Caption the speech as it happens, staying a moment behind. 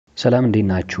ሰላም እንዴት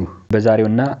ናችሁ?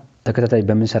 በዛሬውና ተከታታይ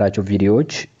በምንሰራቸው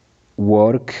ቪዲዮዎች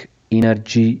work,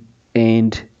 energy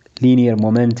and linear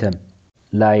momentum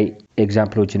ላይ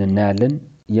ኤግዛምፕሎችን እናያለን።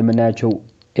 የምናያቸው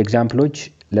ኤግዛምፕሎች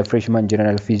ለፍሬሽማን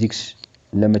ጀነራል ፊዚክስ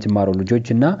ለምትማሩ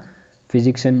ልጆችና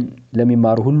ፊዚክስን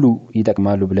ለሚማሩ ሁሉ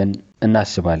ይጠቅማሉ ብለን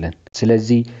እናስባለን።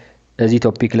 ስለዚህ እዚህ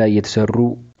ቶፒክ ላይ የተሰሩ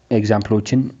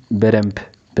ኤግዛምፕሎችን በደንብ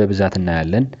በብዛት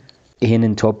እናያለን።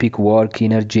 ይሄንን ቶፒክ work,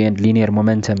 energy and linear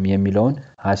momentum የሚለውን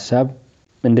ሐሳብ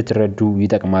እንድትረዱ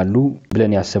ይጠቅማሉ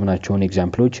ብለን ያሰብናቸውን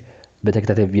ኤግዛምፕሎች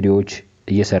በተከታታይ ቪዲዮዎች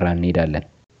እየሰራን እንሄዳለን።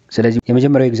 ስለዚህ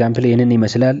የመጀመሪያው ኤግዛምፕል ይሄንን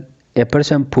ይመስላል። A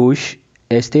person push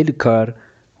a steady car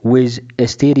with a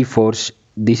steady force.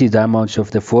 This is the amount of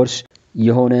the force.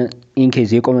 የሆነ ኢንኬዝ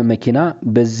የቆመ መኪና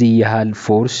በዚህ ያህል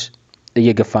ፎርስ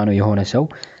እየገፋ ነው የሆነ ሰው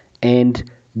and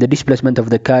the displacement of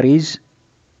the car is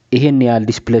ይሄን ያህል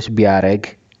ዲስፕሌስ ቢያረግ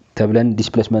ተብለን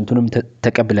ዲስፕሌስመንቱንም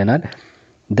ተቀብለናል።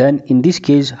 then in this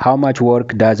case how much work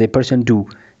does a person do?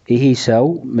 ይሄ ሰው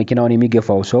መኪናውን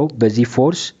የሚገፋው ሰው በዚህ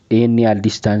ፎርስ ይሄን ያህል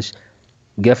ዲስታንስ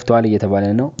ገፍቷል እየተባለ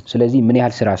ነው። ስለዚህ ምን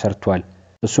ያህል ስራ ሰርቷል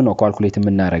እሱ ነው ካልኩሌት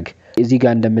የምናደርግ። እዚህ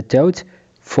ጋር እንደምታዩት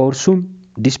ፎርሱም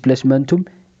ዲስፕሌስመንቱም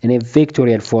in a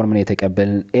vectorial form ነው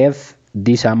የተቀበልን። f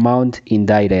this amount in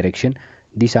the direction,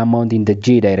 this amount in the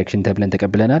j direction ተብለን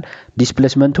ተቀብለናል።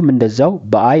 ዲስፕሌስመንቱም እንደዛው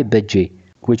በi በj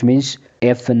which means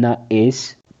f እና s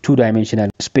two dimensional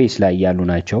space ላይ ያሉ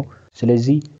ናቸው።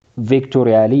 ስለዚህ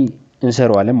ቬክቶሪያሊ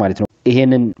እንሰራዋለን ማለት ነው።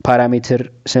 ይሄንን ፓራሜትር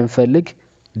ስንፈልግ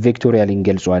ቬክቶሪያሊ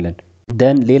እንገልጸዋለን።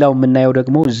 then ሌላው የምናየው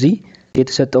ደግሞ እዚህ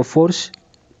የተሰጠው ፎርስ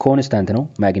ኮንስታንት ነው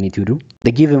ማግኒቲዩዱ።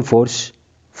 the given force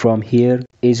from here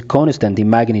is constant in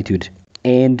magnitude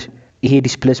and ይሄ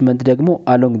ዲስፕሌስመንት ደግሞ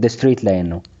along the straight line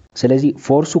ነው። ስለዚህ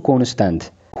ፎርሱ ኮንስታንት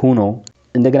ሆኖ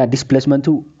እንደገና ዲስፕሌስመንቱ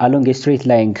along a straight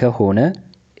line ከሆነ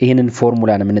ይሄንን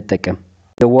ፎርሙላ ነው የምንጠቀም።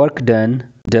 the work done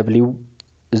w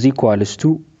is equals to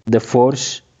the force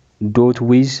dot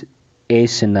with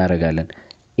s እናደርጋለን።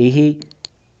 ይሄ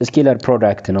ስኬላር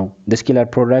ፕሮዳክት ነው። the scalar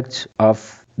product of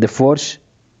the force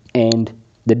and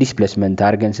the displacement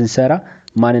አድርገን ስንሰራ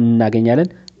ማንን እናገኛለን?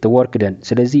 the work done።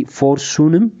 ስለዚህ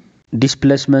ፎርሱንም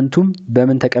ዲስፕሌስመንቱም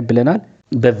በምን ተቀብለናል?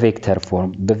 በቬክተር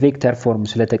ፎርም። በቬክተር ፎርም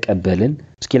ስለተቀበልን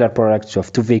ስኬላር ፕሮዳክትስ ኦፍ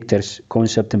ቱ ቬክተርስ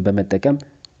ኮንሰፕትን በመጠቀም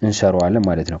እንሰራዋለን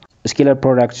ማለት ነው። ስኬላር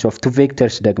ፕሮዳክትስ ኦፍ ቱ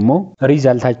ቬክተርስ ደግሞ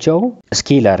ሪዛልታቸው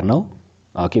ስኬላር ነው።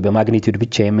 ኦኬ በማግኒቲዩድ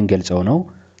ብቻ የምንገልጸው ነው።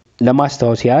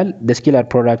 ለማስታወስ ያህል the scalar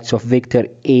products of vector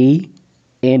a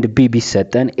and b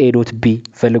ቢሰጠን a dot b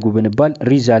ፈልጉ ብንባል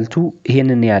ሪዛልቱ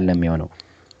ይሄንን ያህል ነው የሚሆነው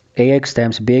ax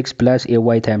times bx plus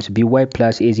ay times by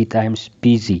plus az times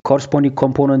bz። ኮረስፖንዲንግ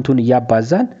ኮምፖነንቱን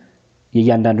እያባዛን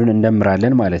የእያንዳንዱን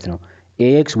እንደምራለን ማለት ነው።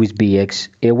 ax with bx,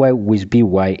 ay with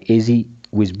by, az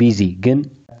with bz። ግን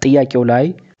ጥያቄው ላይ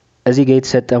እዚህ ጋር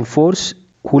የተሰጠን ፎርስ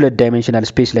ሁለት ዳይሜንሽናል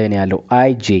ስፔስ ላይ ነው ያለው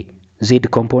ij z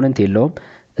ኮምፖነንት የለውም።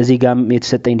 እዚህ ጋር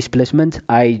የተሰጠኝ ዲስፕሌስመንት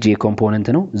ij ኮምፖነንት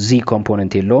ነው፣ z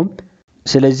ኮምፖነንት የለውም።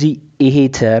 ስለዚህ ይሄ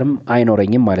ተርም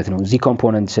አይኖረኝም ማለት ነው z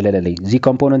ኮምፖነንት ስለሌለኝ። z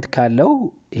ኮምፖነንት ካለው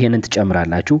ይሄንን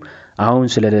ትጨምራላችሁ። አሁን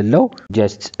ስለሌለው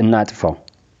ጀስት እናጥፋው።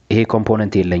 ይሄ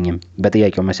ኮምፖነንት የለኝም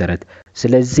በጥያቄው መሰረት።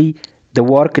 ስለዚህ the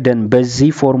work done በዚህ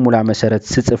ፎርሙላ መሰረት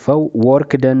ስጽፈው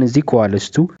work done is equals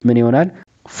to ምን ይሆናል?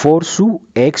 ፎርሱ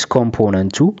x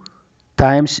ኮምፖነንቱ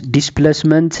ታይምስ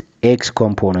ዲስፕሌስመንት x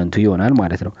ኮምፖነንቱ ይሆናል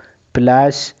ማለት ነው።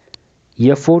 ፕላስ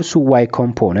የፎርሱ y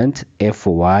ኮምፖነንት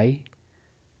fy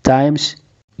ታይምስ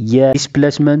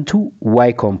የዲስፕሌስመንቱ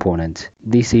y ኮምፖነንት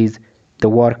this is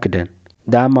the work done.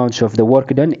 the amount of the work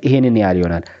done ይሄንን ያህል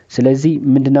ይሆናል። ስለዚህ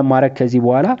ምንድነው ማድረግ ከዚህ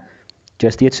በኋላ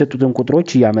ጀስት የተሰጡትን ቁጥሮች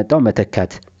ያመጣው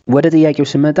መተካት። ወደ ጥያቄው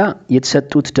ስመጣ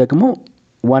የተሰጡት ደግሞ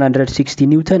 160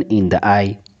 ኒውተን in the i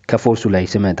ከፎርሱ ላይ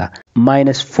ስመጣ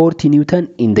minus 40 ኒውተን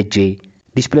in the j።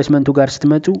 ዲስፕሌስመንቱ ጋር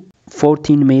ስትመጡ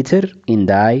 14 ሜትር in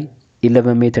the i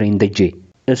 11 ሜትር in the j።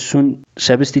 እሱን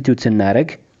ሰብስቲቲዩት ስናደርግ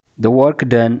the work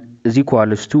done is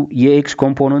equals to የx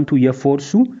ኮምፖነንቱ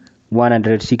የፎርሱ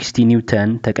 160 ኒውተን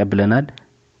ተቀብለናል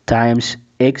ታይምስ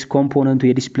x ኮምፖነንቱ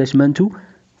የዲስፕሌስመንቱ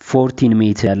 14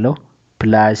 ሜትር ያለው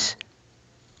ፕላስ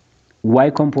y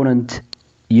ኮምፖነንት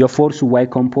የፎርሱ y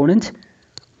ኮምፖነንት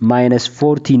minus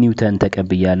 40 ኒውተን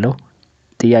ተቀብያለሁ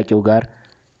ጥያቄው ጋር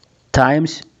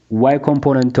ታይምስ y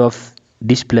component of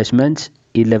displacement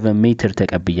 11 ሜትር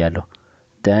ተቀብያለሁ።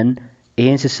 then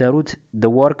ይሄን ሲሰሩት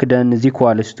the work done is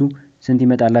equals to ስንት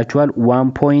ይመጣላችኋል?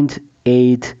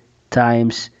 1.8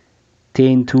 times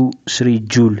 10 to 3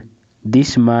 joule. this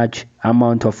much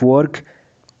amount of work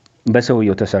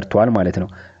በሰውየው ተሰርቷል ማለት ነው።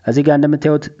 እዚህ ጋር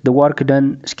እንደምታዩት the work done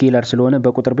ስኬላር ስለሆነ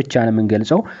በቁጥር ብቻ ነው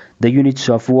የምንገልጸው። the units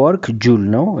of work joule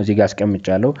ነው እዚህ ጋር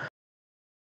አስቀምጫለሁ።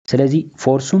 ስለዚህ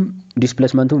ፎርሱም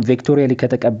ዲስፕሌስመንቱም ቬክቶሪያሊ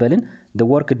ከተቀበልን the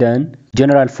work done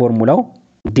ጀነራል ፎርሙላው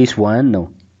this one ነው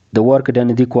the work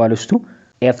done is equals to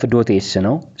f dot s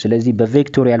ነው ስለዚህ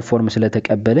በቬክቶሪያል ፎርም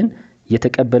ስለተቀበልን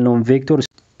የተቀበልነውን ቬክቶር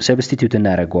ሰብስቲቲዩት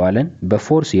እናደርገዋለን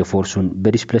በፎርስ የፎርሱን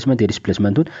በዲስፕሌስመንት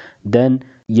የዲስፕሌስመንቱን then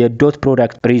የዶት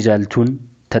ፕሮዳክት ሪዛልቱን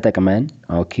ተጠቅመን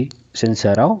ኦኬ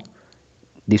ስንሰራው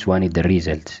this one is the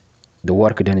result the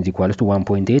work done is equals to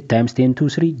 1.8 times 10 to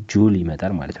 3 joule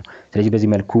ይመጣል ማለት ነው ስለዚህ በዚህ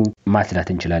መልኩ ማስላት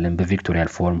እንችላለን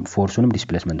በቬክቶሪያል ፎርም ፎርሱንም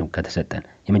ዲስፕሌስመንቱን ከተሰጠን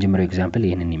የመጀመሪያው ኤግዛምፕል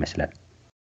ይሄንን ይመስላል